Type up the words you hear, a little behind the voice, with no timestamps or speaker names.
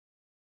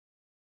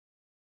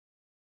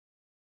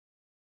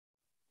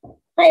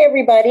Hi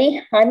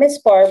everybody, I'm Miss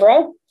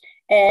Barbara,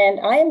 and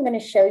I am going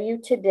to show you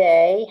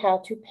today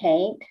how to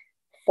paint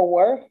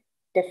four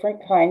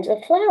different kinds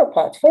of flower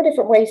pots, four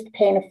different ways to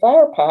paint a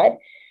flower pot,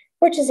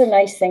 which is a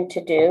nice thing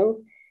to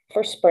do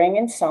for spring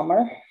and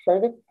summer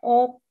for the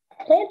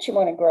plants you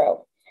want to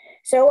grow.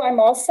 So I'm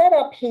all set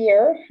up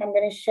here. I'm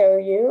going to show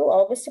you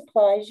all the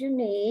supplies you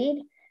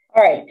need.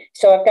 All right,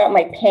 so I've got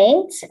my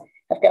paints,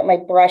 I've got my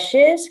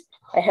brushes,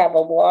 I have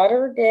a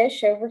water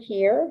dish over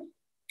here.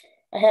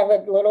 I have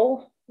a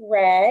little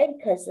rag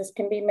because this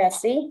can be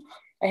messy.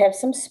 I have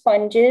some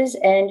sponges,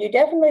 and you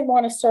definitely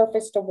want a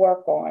surface to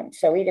work on.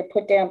 So either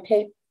put down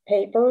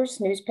papers,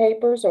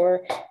 newspapers,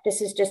 or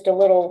this is just a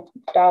little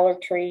Dollar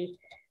Tree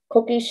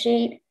cookie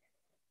sheet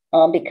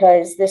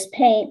because this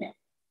paint,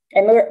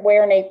 and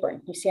wear an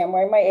apron. You see, I'm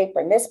wearing my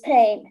apron. This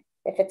paint,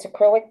 if it's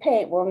acrylic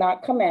paint, will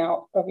not come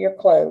out of your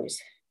clothes,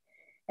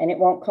 and it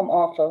won't come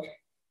off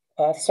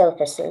of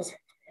surfaces.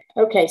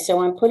 Okay,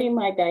 so I'm putting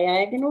my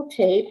diagonal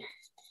tape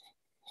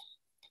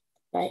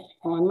right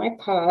on my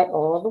pot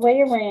all the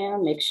way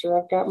around. Make sure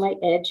I've got my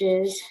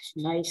edges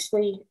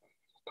nicely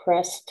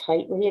pressed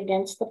tightly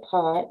against the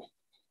pot.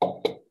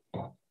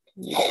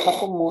 Need a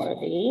couple more of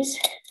these.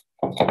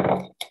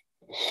 Let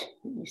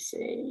me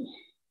see.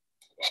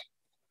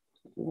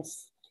 In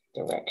this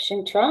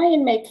direction. Try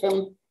and make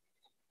them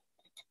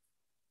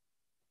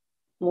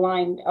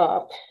lined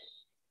up.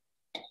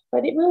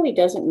 But it really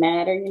doesn't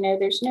matter. You know,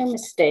 there's no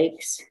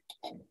mistakes.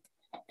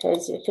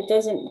 Because if it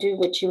doesn't do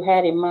what you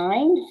had in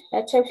mind,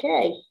 that's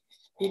okay.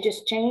 You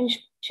just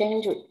change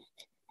it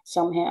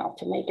somehow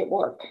to make it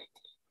work.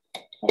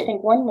 I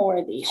think one more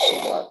of these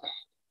should work.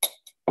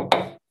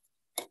 I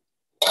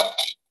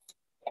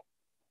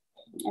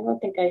don't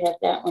think I have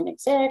that one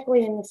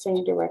exactly in the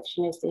same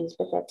direction as these,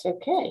 but that's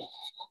okay.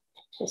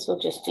 This will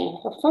just be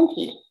a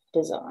funky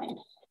design.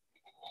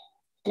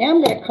 Now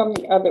I'm going to come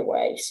the other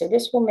way. So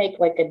this will make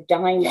like a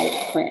diamond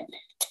print.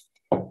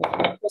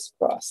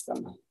 Crisscross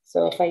them.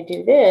 So if I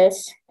do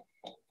this,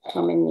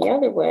 come in the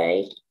other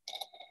way,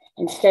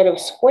 instead of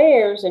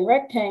squares and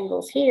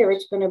rectangles here,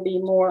 it's going to be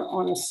more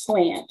on a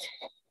slant.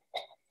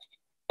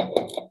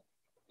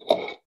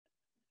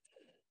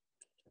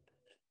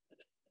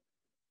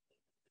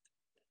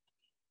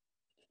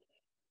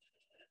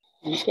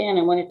 And again,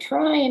 I want to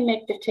try and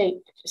make the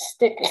tape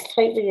stick as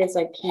tightly as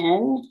I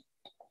can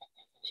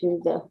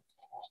to the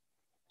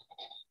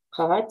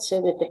pot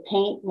so that the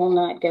paint will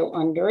not go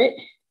under it.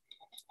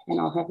 And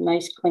I'll have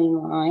nice clean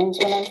lines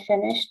when I'm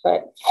finished,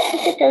 but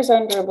if it goes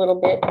under a little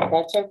bit,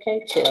 that's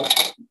okay too.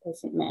 It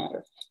doesn't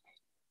matter.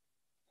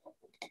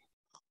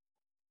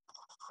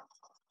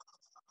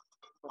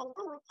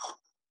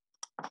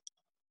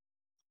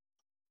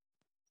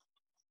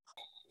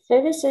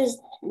 So this is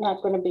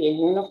not going to be a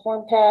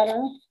uniform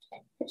pattern.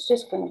 It's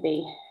just going to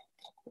be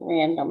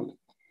random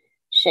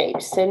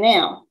shapes. So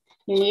now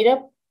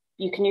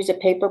you can use a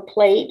paper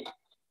plate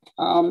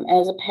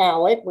as a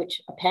palette,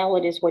 which a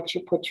palette is what you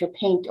put your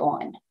paint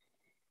on.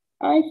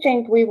 I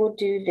think we will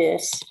do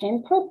this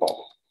in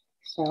purple.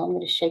 So I'm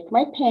going to shake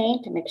my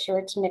paint to make sure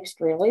it's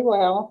mixed really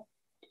well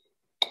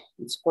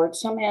and squirt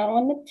some out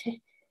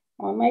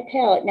on my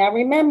palette. Now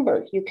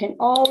remember, you can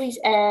always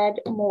add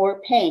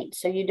more paint,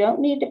 so you don't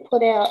need to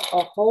put out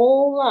a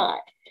whole lot.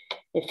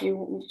 If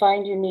you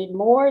find you need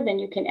more, then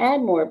you can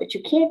add more, but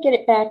you can't get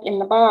it back in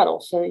the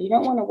bottle, so you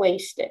don't want to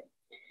waste it.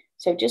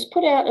 So just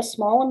put out a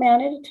small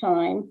amount at a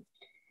time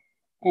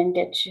and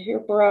get your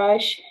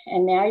brush,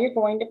 and now you're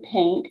going to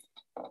paint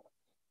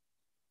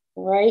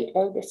right.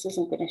 Oh, this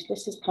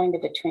is kind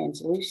of a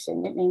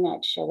translucent. It may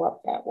not show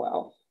up that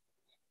well.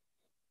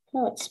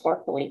 Oh, it's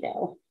sparkly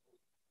though.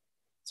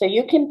 So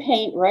you can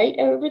paint right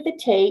over the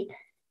tape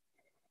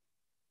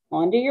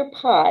onto your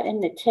pot,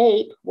 and the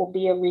tape will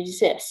be a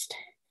resist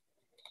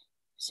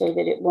so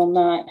that it will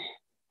not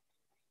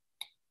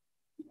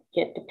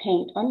get the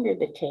paint under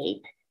the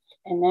tape.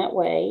 And that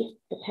way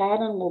the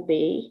pattern will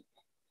be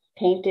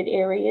painted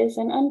areas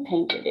and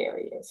unpainted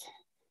areas.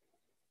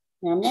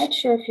 Now I'm not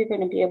sure if you're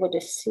going to be able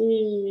to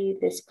see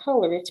this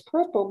color. It's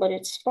purple, but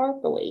it's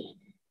sparkly,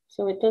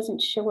 so it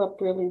doesn't show up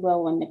really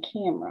well on the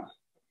camera.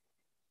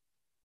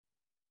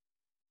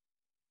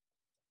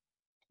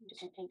 I'm just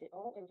going to paint it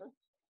all over.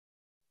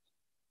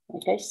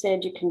 Like I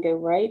said, you can go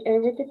right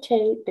over the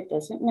tape. It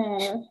doesn't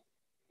matter,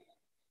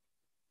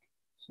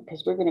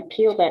 because we're going to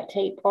peel that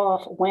tape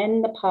off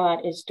when the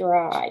pot is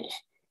dry.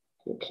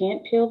 You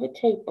can't peel the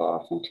tape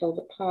off until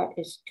the pot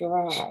is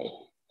dry.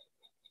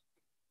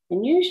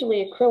 And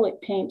usually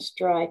acrylic paints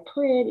dry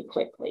pretty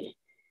quickly,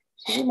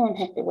 so you won't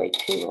have to wait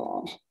too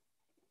long.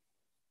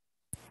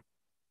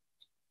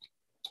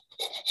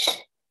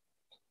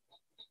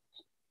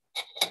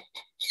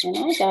 And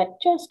I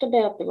got just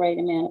about the right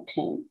amount of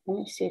paint. Let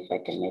me see if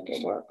I can make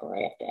it work, or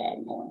I have to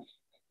add more.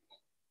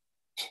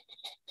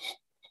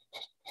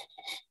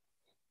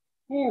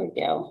 There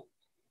we go.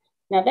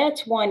 Now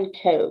that's one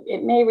coat.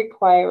 It may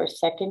require a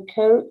second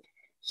coat,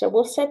 so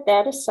we'll set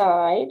that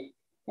aside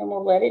and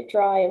we'll let it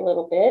dry a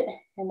little bit,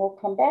 and we'll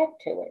come back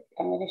to it.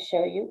 I'm going to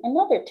show you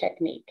another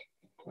technique.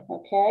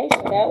 Okay,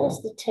 so that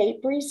was the tape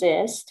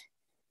resist.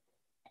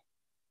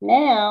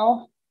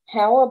 Now,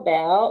 how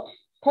about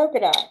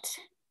polka dots?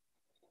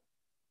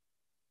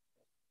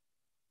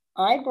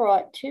 I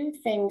brought two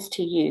things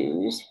to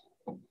use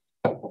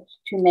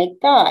to make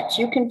dots.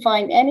 You can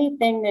find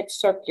anything that's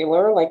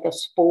circular, like a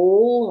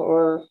spool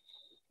or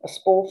a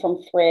spool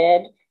from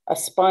thread, a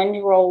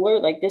sponge roller,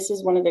 like this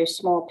is one of those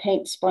small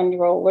paint sponge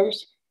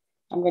rollers.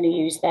 I'm going to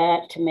use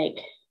that to make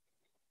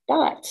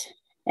dots.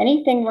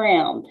 Anything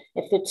round.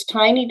 If it's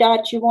tiny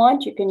dots you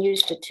want, you can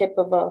use the tip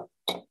of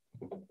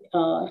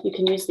you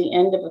can use the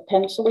end of a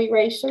pencil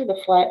eraser, the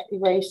flat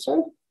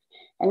eraser.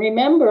 And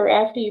remember,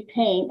 after you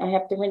paint, I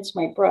have to rinse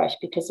my brush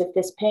because if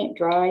this paint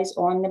dries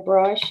on the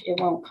brush, it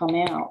won't come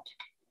out.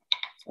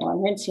 So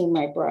I'm rinsing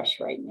my brush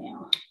right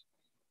now,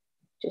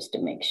 just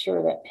to make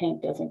sure that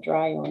paint doesn't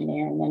dry on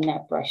there and then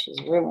that brush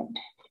is ruined.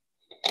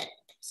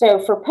 So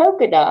for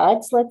polka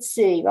dots, let's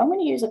see, I'm going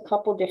to use a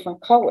couple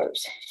different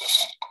colors.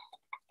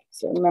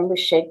 So remember,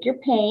 shake your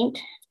paint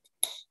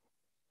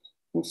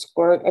and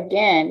squirt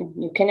again.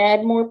 You can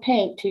add more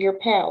paint to your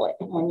palette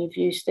when you've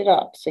used it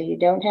up, so you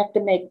don't have to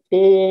make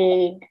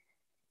big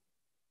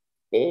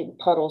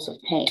puddles of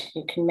paint.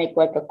 You can make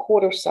like a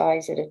quarter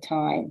size at a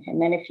time,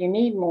 and then if you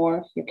need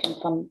more, you can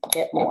come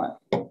get more.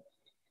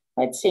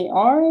 Let's see,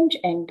 orange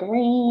and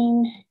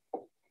green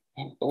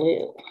and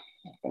blue.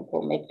 I think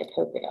we'll make the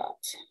polka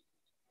dots.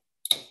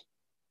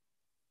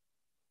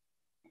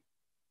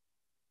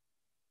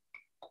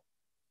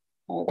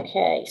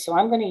 Okay, so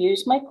I'm going to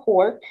use my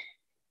cork.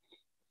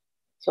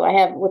 So I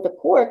have, with the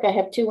cork, I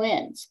have two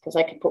ends because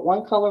I can put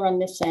one color on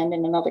this end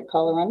and another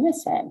color on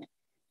this end.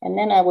 And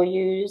then I will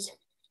use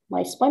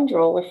my sponge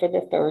roller for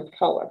the third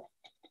color.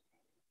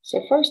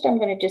 So first I'm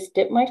going to just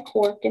dip my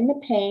cork in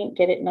the paint,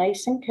 get it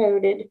nice and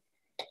coated,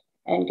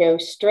 and go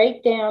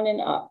straight down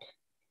and up,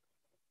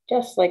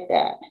 just like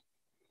that.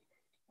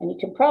 And you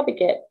can probably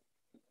get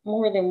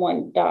more than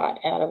one dot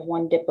out of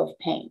one dip of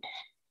paint.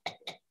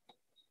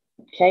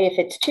 Okay, if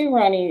it's too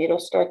runny, it'll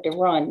start to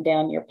run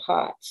down your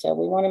pot. So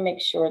we want to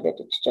make sure that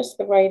it's just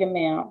the right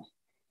amount,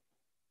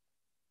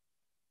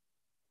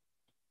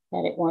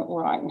 that it won't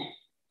run.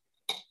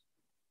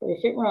 But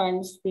if it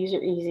runs, these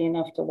are easy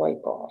enough to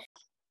wipe off.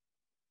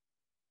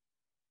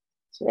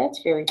 So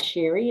that's very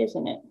cheery,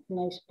 isn't it?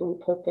 Nice blue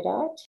polka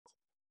dots.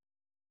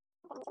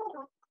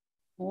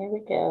 There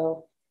we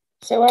go.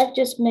 So I've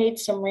just made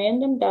some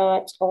random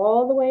dots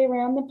all the way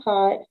around the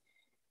pot.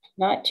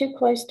 Not too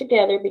close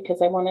together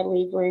because I want to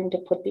leave room to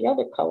put the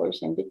other colors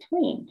in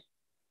between.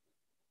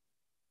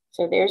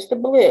 So there's the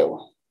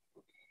blue.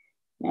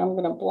 Now I'm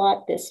going to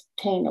blot this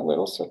paint a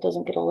little so it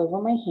doesn't get all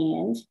over my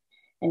hands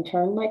and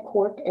turn my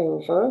cork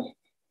over.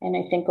 And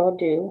I think I'll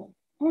do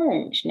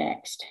orange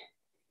next.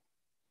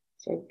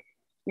 So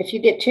if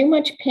you get too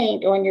much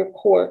paint on your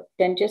cork,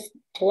 then just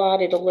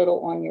blot it a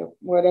little on your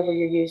whatever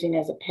you're using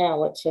as a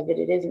palette so that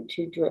it isn't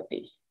too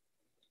drippy.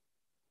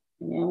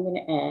 And now I'm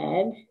going to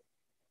add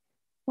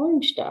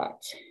orange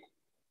dots.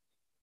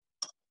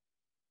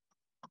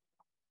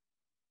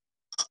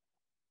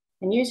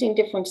 And using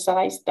different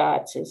size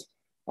dots is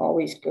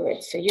always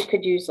good. So you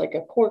could use like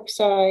a cork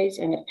size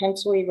and a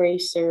pencil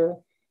eraser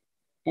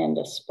and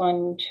a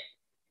sponge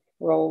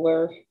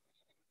roller,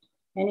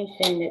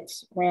 anything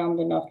that's round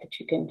enough that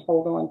you can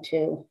hold on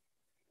to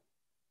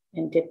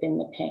and dip in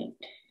the paint.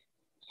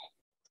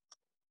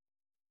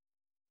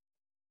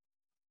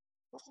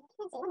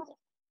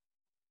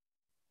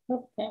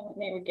 Oh, that one,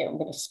 there we go. I'm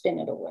going to spin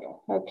it a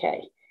little.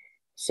 Okay,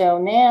 so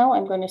now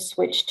I'm going to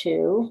switch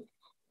to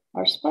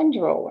our sponge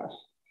roller.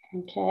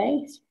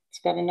 Okay, it's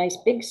got a nice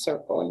big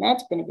circle, and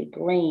that's going to be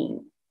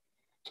green.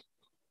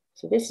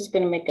 So this is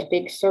going to make a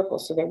big circle,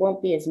 so there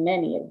won't be as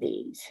many of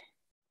these.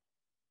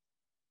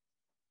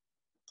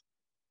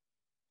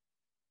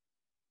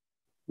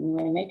 You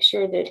want to make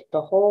sure that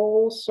the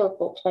whole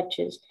circle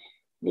touches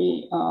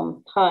the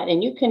pot,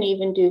 and you can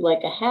even do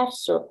like a half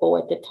circle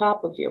at the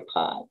top of your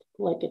pot,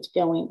 like it's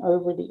going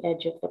over the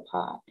edge of the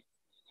pot.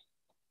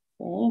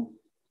 Okay,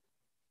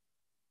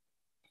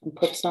 and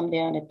put some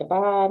down at the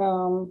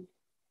bottom,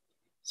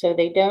 so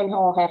they don't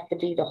all have to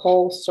be the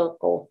whole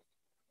circle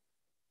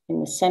in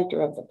the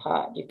center of the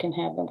pot. You can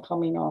have them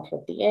coming off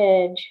of the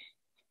edge,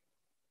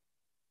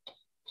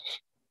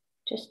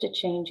 just to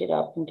change it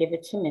up and give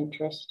it some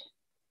interest.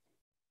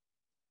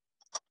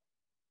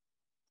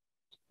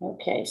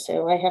 Okay,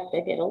 so I have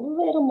to get a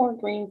little more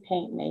green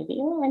paint maybe.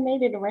 Oh, I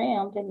made it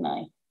around, didn't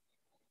I?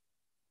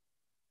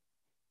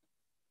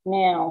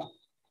 Now,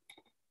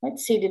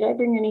 let's see, did I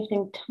bring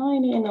anything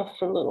tiny enough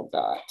for little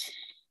dots?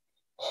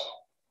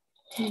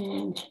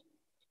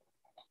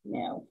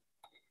 No.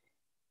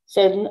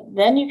 So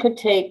then you could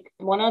take,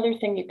 one other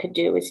thing you could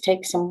do is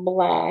take some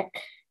black,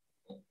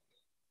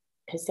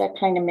 because that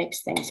kind of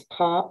makes things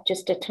pop.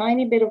 Just a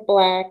tiny bit of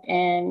black,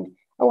 and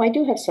oh, I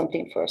do have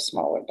something for a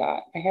smaller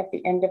dot. I have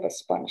the end of a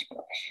sponge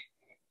brush.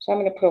 So I'm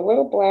going to put a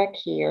little black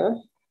here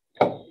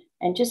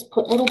and just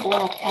put little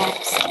black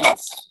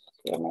accents,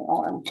 here my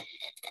arm,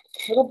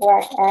 little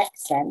black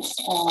accents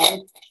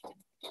on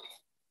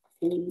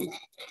the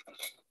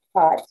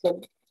pot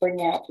to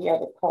bring out the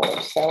other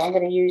colors. So I'm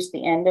going to use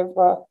the end of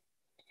a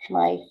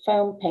my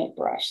foam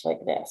paintbrush like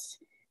this.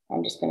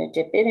 I'm just going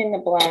to dip it in the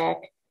black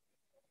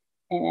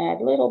and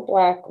add little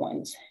black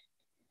ones,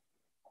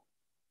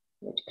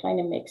 which kind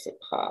of makes it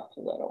pop a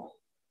little.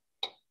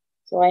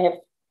 So I have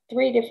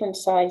 3 different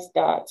size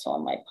dots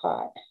on my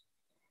pot.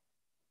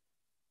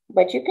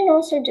 But you can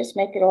also just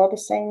make it all the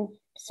same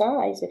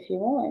size if you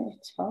want.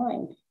 It's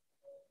fine.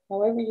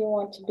 However you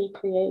want to be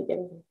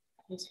creative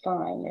is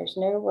fine. There's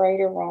no right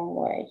or wrong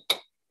way.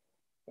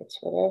 It's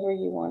whatever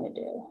you want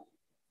to do.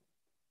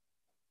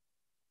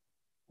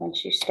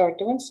 Once you start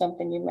doing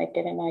something, you might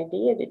get an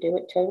idea to do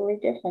it totally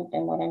different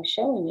than what I'm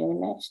showing you,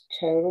 and that's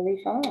totally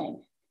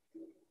fine.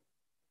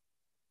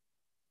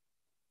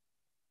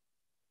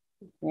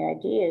 The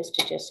idea is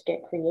to just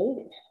get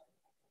creative.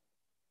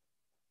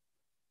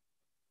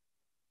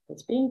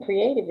 Because being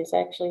creative is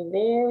actually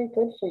very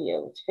good for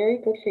you. It's very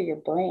good for your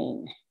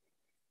brain.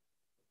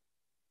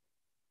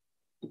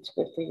 It's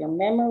good for your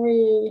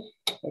memory.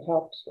 It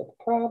helps with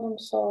problem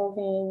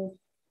solving.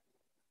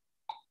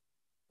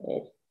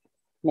 It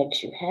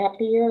makes you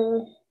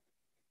happier.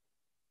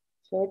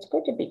 So it's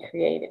good to be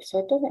creative. So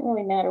it doesn't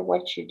really matter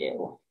what you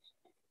do.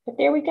 But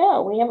there we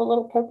go. We have a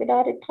little polka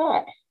dotted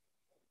pot.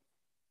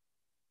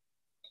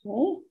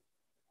 Okay.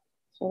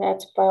 So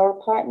that's flower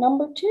pot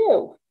number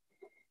 2.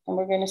 And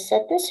we're going to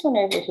set this one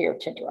over here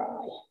to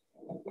dry.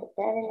 Put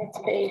that in its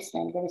base.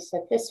 And I'm going to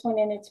set this one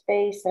in its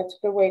base. That's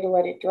a good way to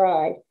let it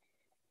dry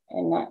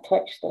and not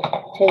touch the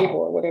table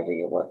or whatever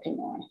you're working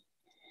on.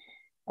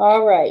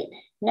 All right.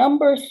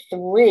 Number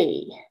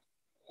 3.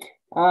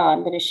 I'm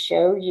going to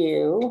show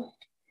you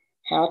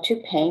how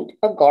to paint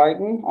a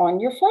garden on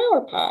your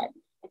flower pot.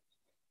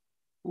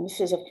 And this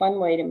is a fun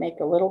way to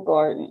make a little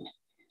garden.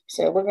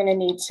 So we're going to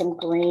need some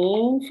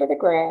green for the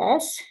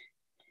grass,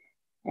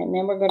 and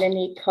then we're going to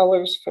need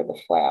colors for the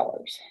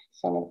flowers.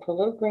 So I'm going to put a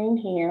little green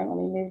here. Let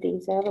me move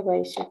these out of the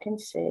way so you can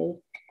see.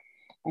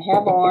 I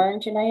have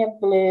orange and I have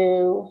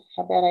blue.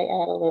 How about I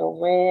add a little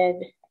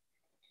red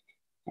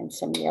and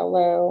some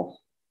yellow?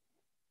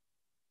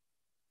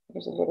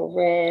 There's a little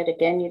red.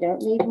 Again, you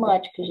don't need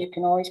much because you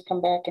can always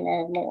come back and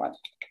add more.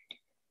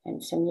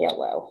 And some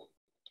yellow.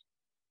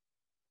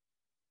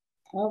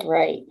 All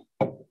right.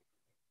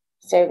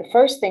 So the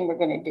first thing we're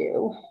going to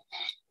do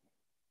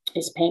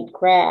is paint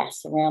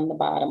grass around the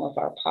bottom of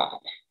our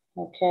pot.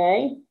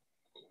 Okay.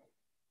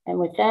 And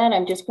with that,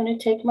 I'm just going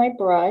to take my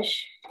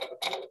brush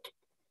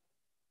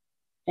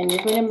and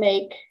you're going to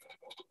make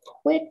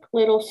quick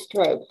little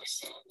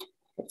strokes.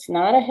 It's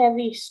not a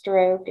heavy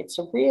stroke. It's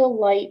a real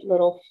light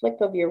little flick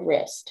of your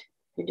wrist.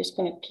 You're just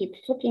going to keep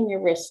flicking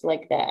your wrist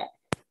like that,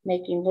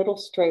 making little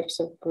strokes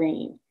of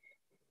green.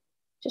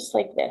 Just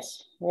like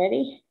this.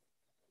 Ready?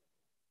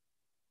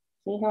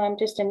 See how I'm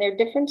just, and they're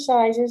different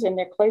sizes and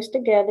they're close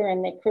together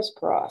and they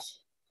crisscross.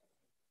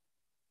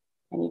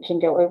 And you can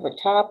go over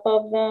top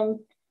of them.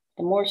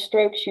 The more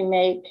strokes you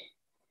make,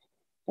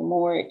 the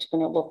more it's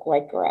going to look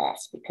like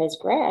grass, because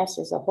grass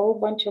is a whole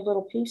bunch of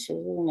little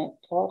pieces, isn't it?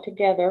 All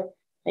together.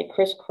 They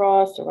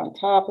crisscross, they're on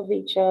top of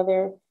each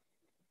other,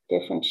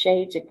 different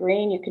shades of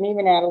green. You can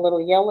even add a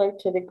little yellow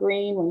to the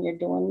green when you're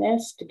doing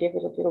this to give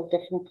it a little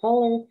different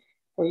color,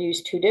 or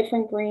use 2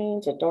 different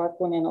greens, a dark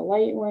one and a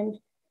light one.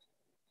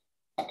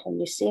 Can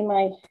you see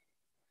my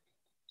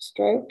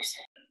strokes?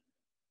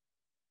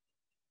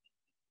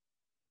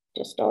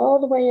 Just all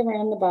the way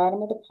around the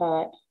bottom of the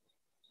pot.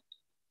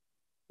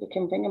 You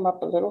can bring them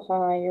up a little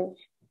higher.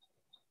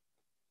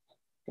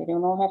 They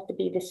don't all have to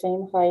be the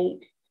same height.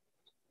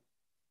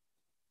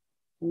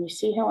 And you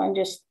see how I'm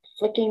just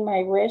flicking my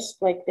wrist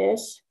like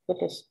this with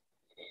this,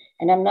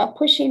 and I'm not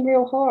pushing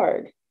real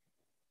hard.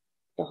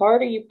 The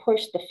harder you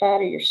push, the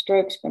fatter your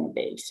stroke's going to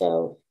be.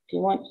 So if you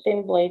want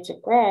thin blades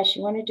of grass,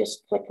 you want to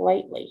just flick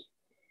lightly.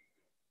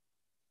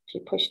 If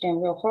you push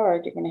down real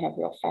hard, you're going to have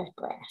real fat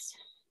grass,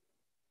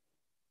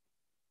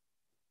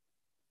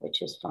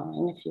 which is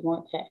fine if you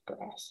want fat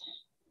grass.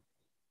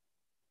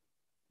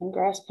 And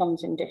grass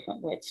comes in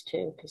different widths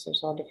too, because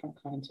there's all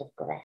different kinds of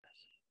grass.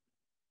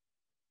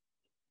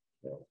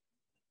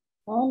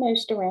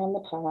 Almost around the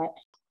pot.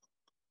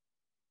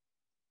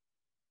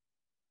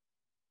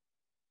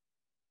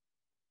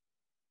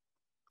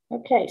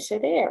 Okay, so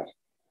there.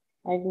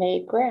 I've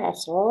made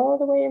grass all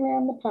the way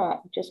around the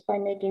pot just by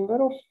making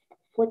little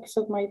flicks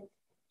of my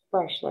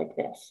brush like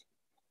this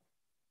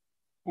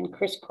and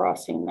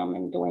crisscrossing them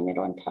and doing it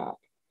on top.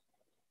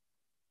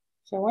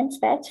 So once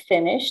that's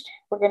finished,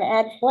 we're going to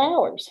add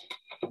flowers.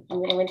 I'm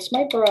going to rinse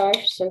my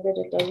brush so that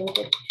it doesn't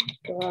get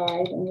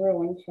dried and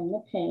ruined from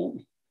the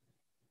paint.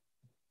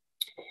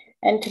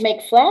 And to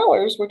make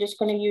flowers, we're just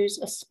going to use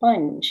a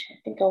sponge. I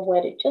think I'll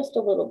wet it just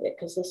a little bit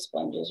because this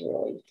sponge is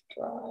really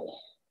dry.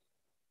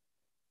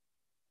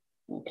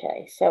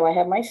 Okay, so I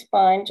have my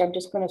sponge. I'm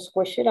just going to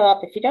squish it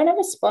up. If you don't have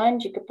a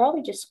sponge, you could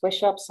probably just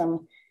squish up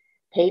some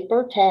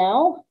paper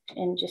towel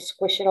and just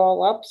squish it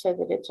all up so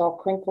that it's all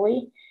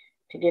crinkly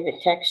to give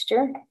it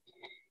texture.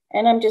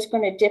 And I'm just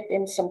going to dip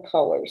in some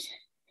colors.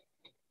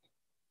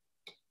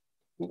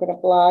 I'm going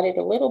to blot it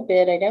a little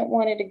bit. I don't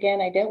want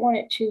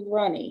it too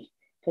runny,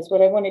 because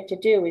what I want it to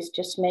do is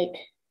just make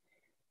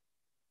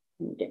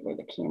Let me get where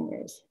the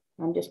camera is.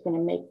 I'm just going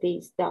to make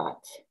these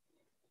dots.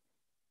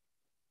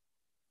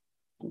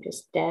 I'm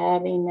just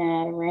dabbing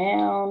that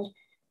around.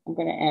 I'm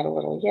going to add a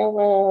little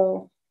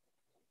yellow.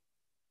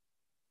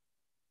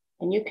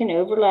 And you can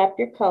overlap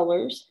your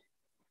colors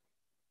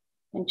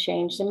and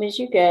change them as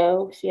you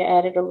go. See, I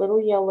added a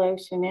little yellow,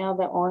 so now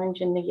the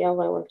orange and the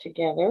yellow are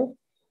together.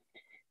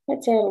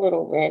 Let's add a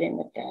little red in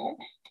with that.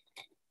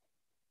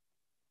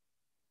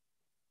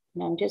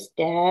 And I'm just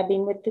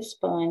dabbing with the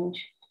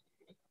sponge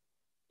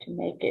to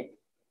make it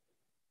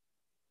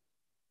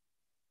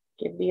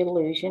give the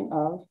illusion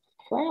of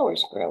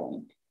flowers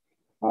growing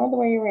all the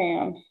way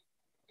around.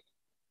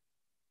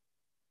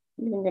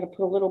 I'm even going to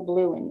put a little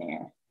blue in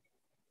there.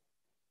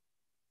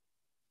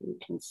 You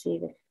can see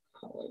the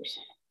colors.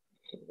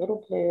 A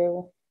little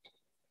blue.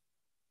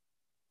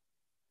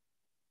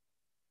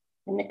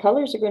 And the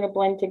colors are going to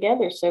blend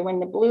together. So when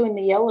the blue and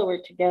the yellow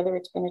are together,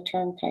 it's going to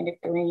turn kind of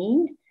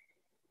green.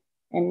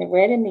 And the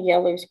red and the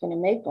yellow is going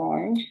to make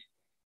orange.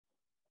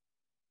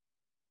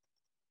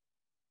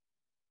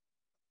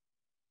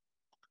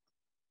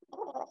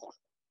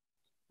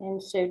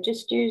 And so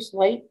just use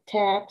light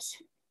taps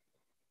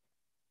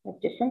of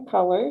different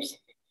colors,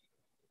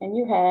 and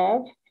you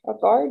have a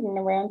garden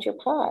around your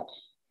pot.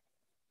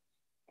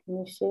 Can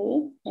you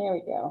see? There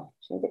we go.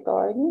 See the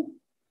garden?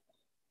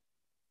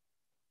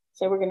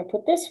 So we're going to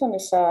put this one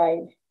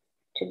aside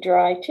to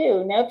dry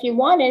too. Now, if you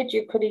wanted,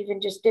 you could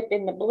even just dip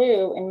in the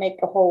blue and make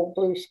a whole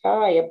blue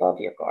sky above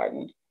your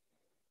garden.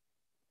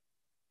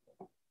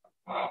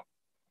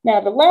 Now,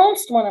 the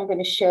last one I'm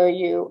going to show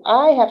you,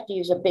 I have to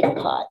use a big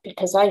pot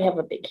because I have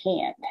a big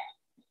hand.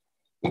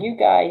 You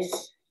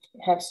guys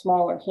have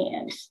smaller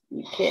hands,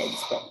 you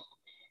kids, but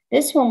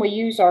this one we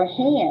use our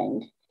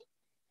hand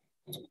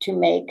to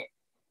make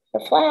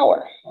the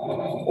flower,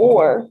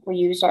 or we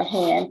use our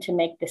hand to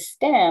make the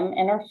stem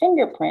and our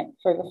fingerprint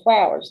for the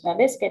flowers. Now,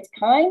 this gets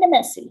kind of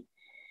messy,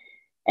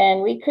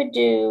 and we could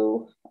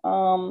do,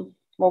 well,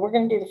 we're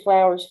going to do the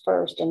flowers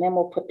first, and then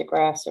we'll put the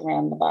grass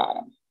around the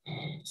bottom.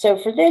 So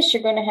for this,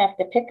 you're going to have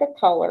to pick a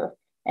color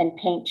and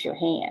paint your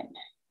hand,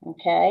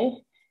 okay?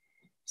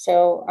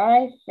 So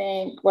I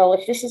think, well,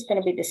 if this is going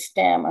to be the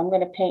stem, I'm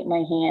going to paint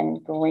my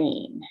hand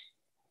green,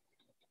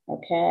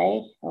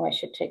 okay? Oh, I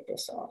should take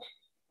this off.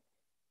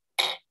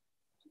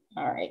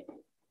 All right,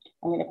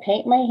 I'm going to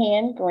paint my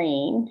hand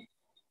green.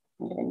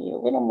 I'm going to need a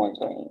little more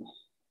green.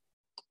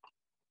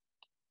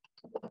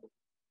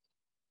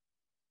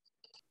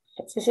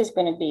 This is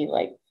going to be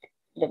like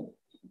the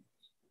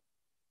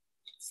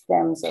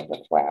stems of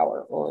the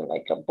flower, or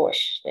like a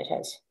bush that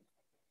has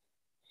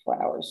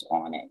flowers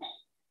on it.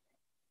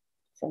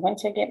 So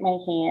once I get my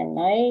hand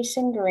nice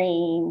and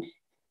green,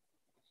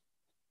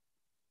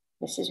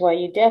 this is why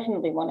you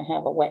definitely want to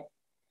have a wet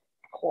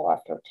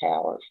cloth or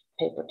towel or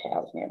paper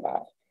towels nearby.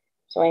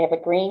 So I have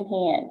a green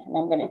hand, and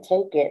I'm going to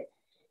take it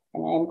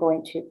and I'm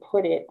going to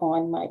put it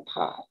on my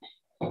pot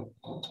and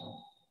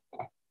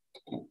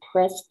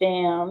press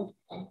down,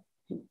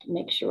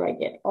 make sure I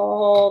get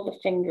all the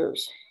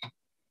fingers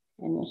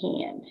in the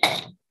hand.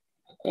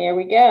 There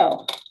we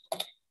go.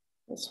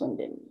 This one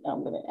didn't,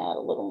 I'm going to add a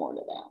little more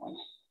to that one.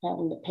 That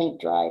one, the paint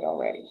dried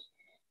already.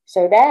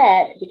 So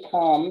that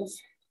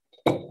becomes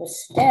the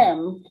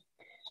stem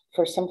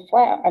for some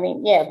flower.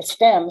 The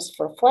stems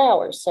for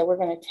flowers. So we're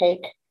going to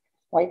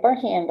wipe our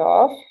hand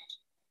off.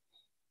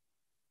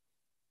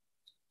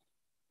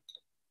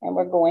 And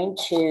we're going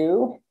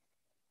to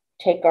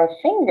take our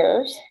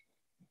fingers,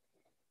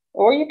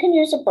 or you can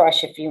use a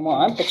brush if you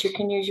want, but you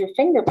can use your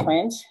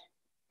fingerprints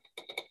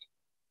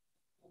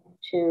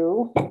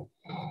to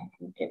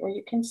get where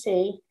you can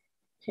see,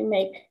 to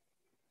make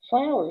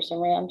flowers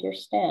around your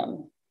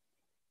stem,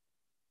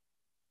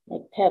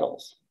 like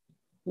petals.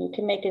 You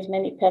can make as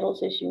many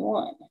petals as you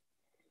want.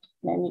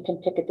 And then you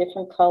can pick a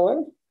different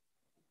color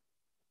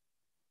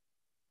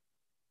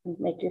and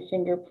make your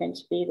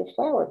fingerprints be the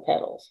flower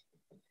petals.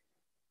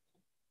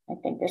 I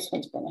think this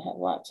one's going to have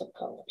lots of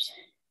colors.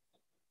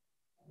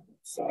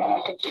 So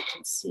I think you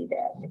can see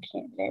that. You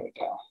can't, there we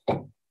go.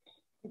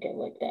 Go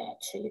like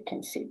that so you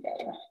can see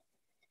better.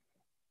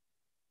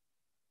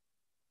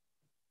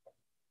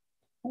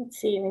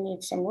 Let's see, we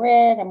need some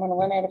red. I'm going to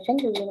run out of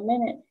fingers in a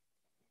minute.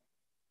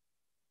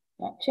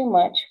 Not too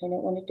much. We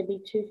don't want it to be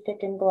too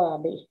thick and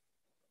globby.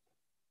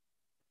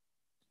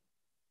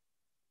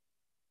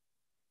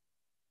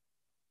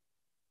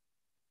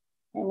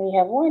 And we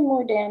have one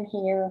more down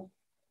here.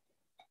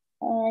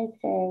 I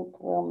think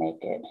we'll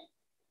make it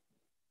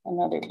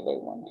another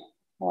blue one.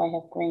 Oh, I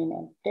have green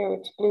in there.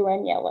 It's blue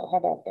and yellow. How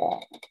about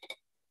that?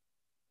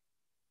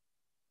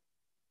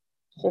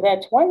 So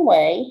that's one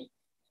way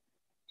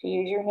to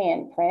use your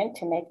handprint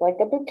to make like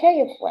a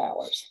bouquet of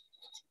flowers.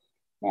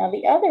 Now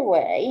the other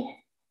way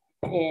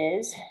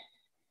is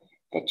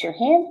that your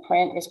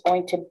handprint is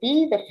going to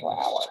be the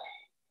flower.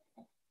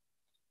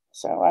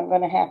 So I'm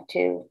going to have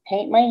to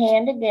paint my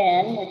hand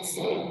again. Let's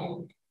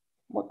see.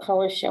 What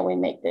color shall we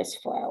make this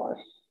flower?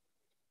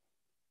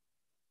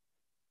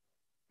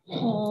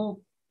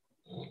 We'll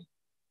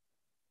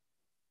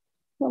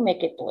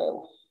make it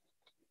blue.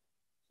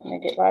 I'm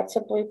going to get lots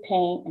of blue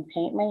paint and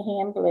paint my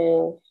hand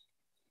blue.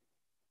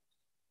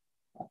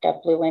 I've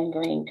got blue and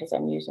green because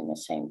I'm using the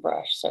same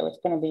brush, so it's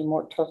going to be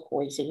more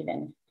turquoisey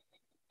than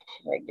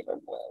regular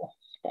blue.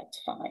 That's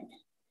fine.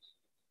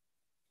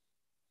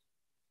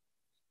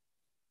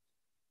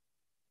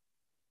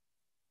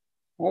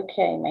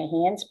 Okay, my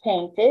hand's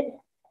painted.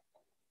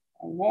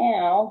 And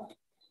now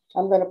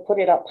I'm going to put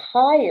it up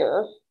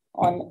higher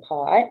on the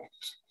pot.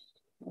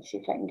 Let's see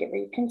if I can get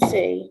where you can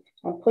see.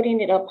 I'm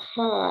putting it up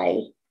high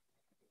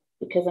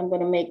because I'm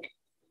going to make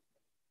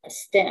a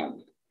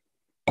stem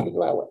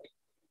below it.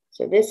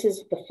 So this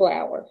is the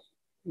flower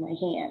in my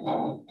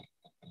hand.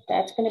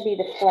 That's going to be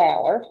the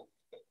flower.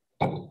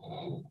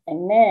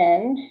 And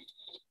then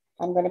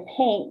I'm going to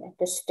paint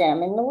the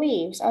stem and the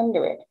leaves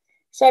under it.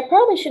 So I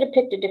probably should have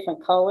picked a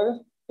different color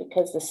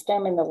because the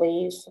stem and the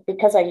leaves,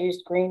 because I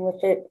used green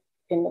with it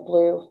in the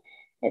blue,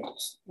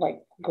 it's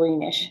like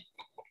greenish.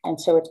 And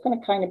so it's going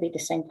to kind of be the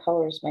same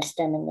color as my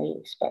stem and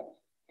leaves, but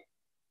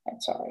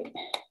that's all right.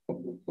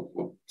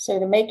 So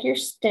to make your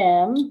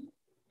stem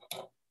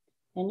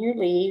and your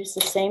leaves,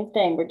 the same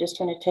thing. We're just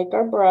going to take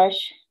our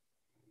brush.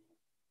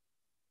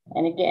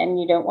 And again,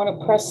 you don't want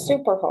to press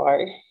super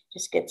hard.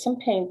 Just get some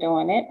paint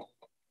on it.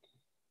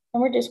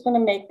 And we're just going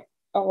to make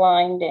a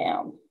line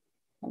down.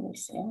 Let me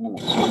see. I want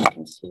to make sure you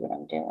can see what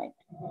I'm doing.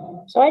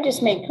 So I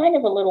just made kind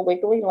of a little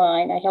wiggly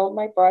line. I held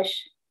my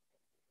brush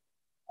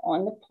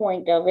on the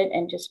point of it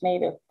and just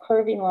made a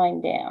curvy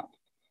line down.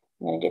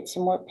 I'm going to get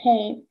some more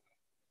paint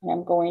and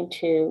I'm going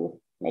to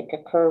make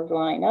a curved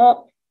line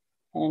up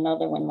and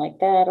another one like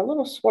that, a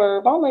little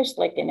swerve, almost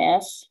like an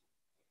S.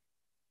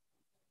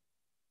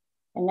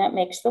 And that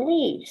makes the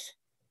leaves.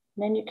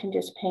 And then you can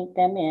just paint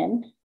them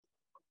in.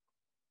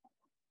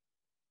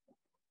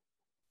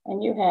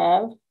 And you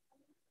have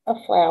a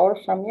flower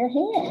from your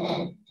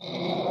hand.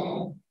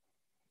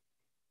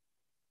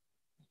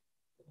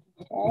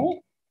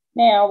 Okay.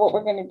 Now what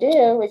we're going to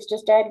do is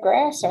just add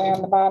grass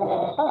around the bottom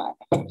of the pot.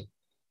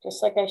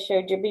 Just like I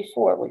showed you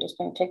before. We're just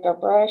going to take our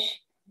brush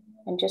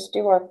and just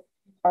do our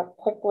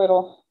quick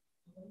little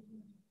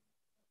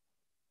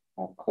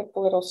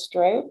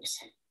strokes.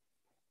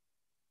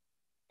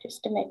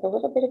 Just to make a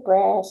little bit of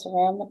grass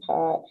around the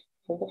pot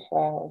for the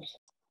flowers.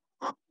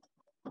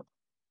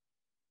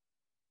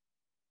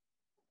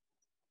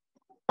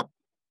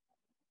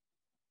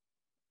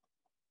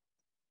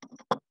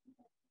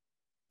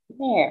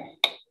 There.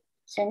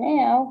 So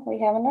now we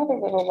have another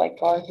little like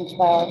garden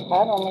flower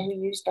pot, only we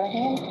used our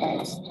hand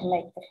prints to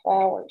make the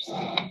flowers.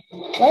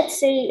 Let's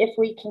see if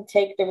we can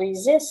take the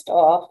resist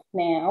off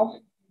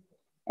now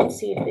and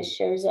see if this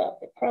shows up.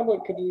 It probably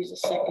could use a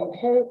second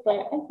coat,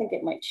 but I think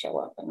it might show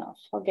up enough.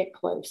 I'll get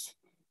close.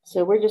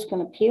 So we're just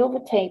going to peel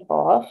the tape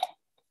off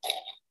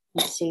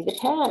and see the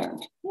pattern.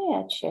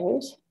 Yeah, it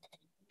shows.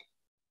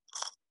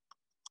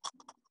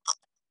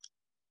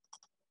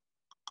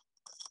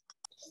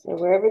 So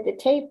wherever the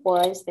tape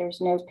was, there's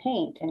no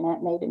paint, and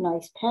that made a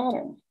nice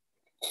pattern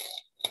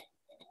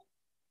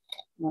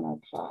on our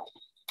plot.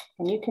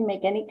 And you can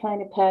make any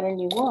kind of pattern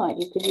you want.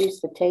 You could use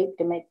the tape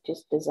to make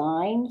just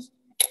designs.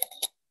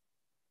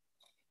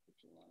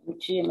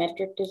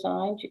 Geometric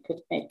designs. You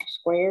could make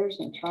squares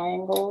and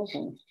triangles,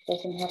 and it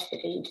doesn't have to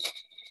be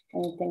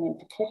anything in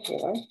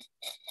particular.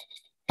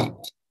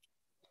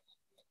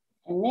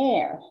 And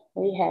there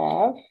we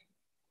have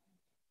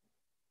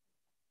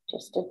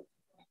just a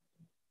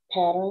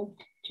pattern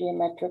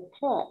geometric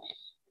plot.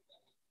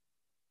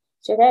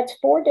 So that's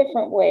 4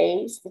 different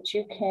ways that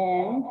you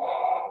can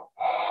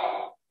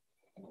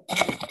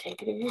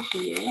take it over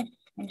here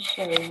and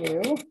show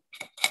you a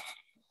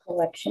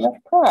collection of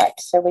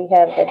plots. So we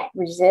have the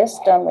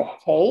resist done with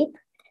tape,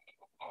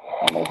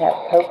 and we have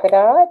polka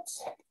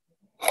dots,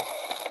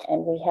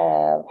 and we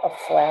have a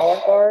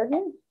flower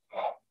garden,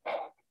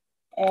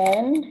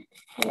 and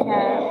we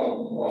have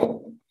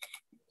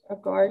a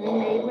garden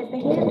made with a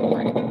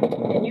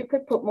handprint. And you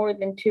could put more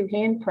than 2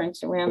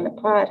 handprints around the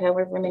pot,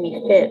 however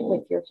many fit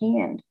with your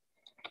hand.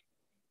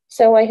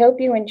 So I hope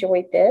you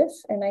enjoyed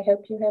this, and I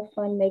hope you have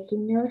fun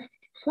making your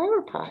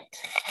flower pots.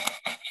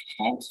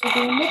 Thanks for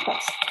being with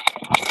us.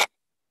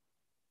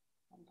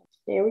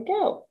 There we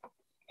go.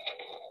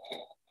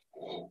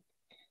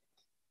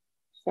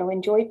 So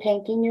enjoy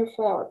painting your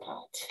flower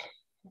pots.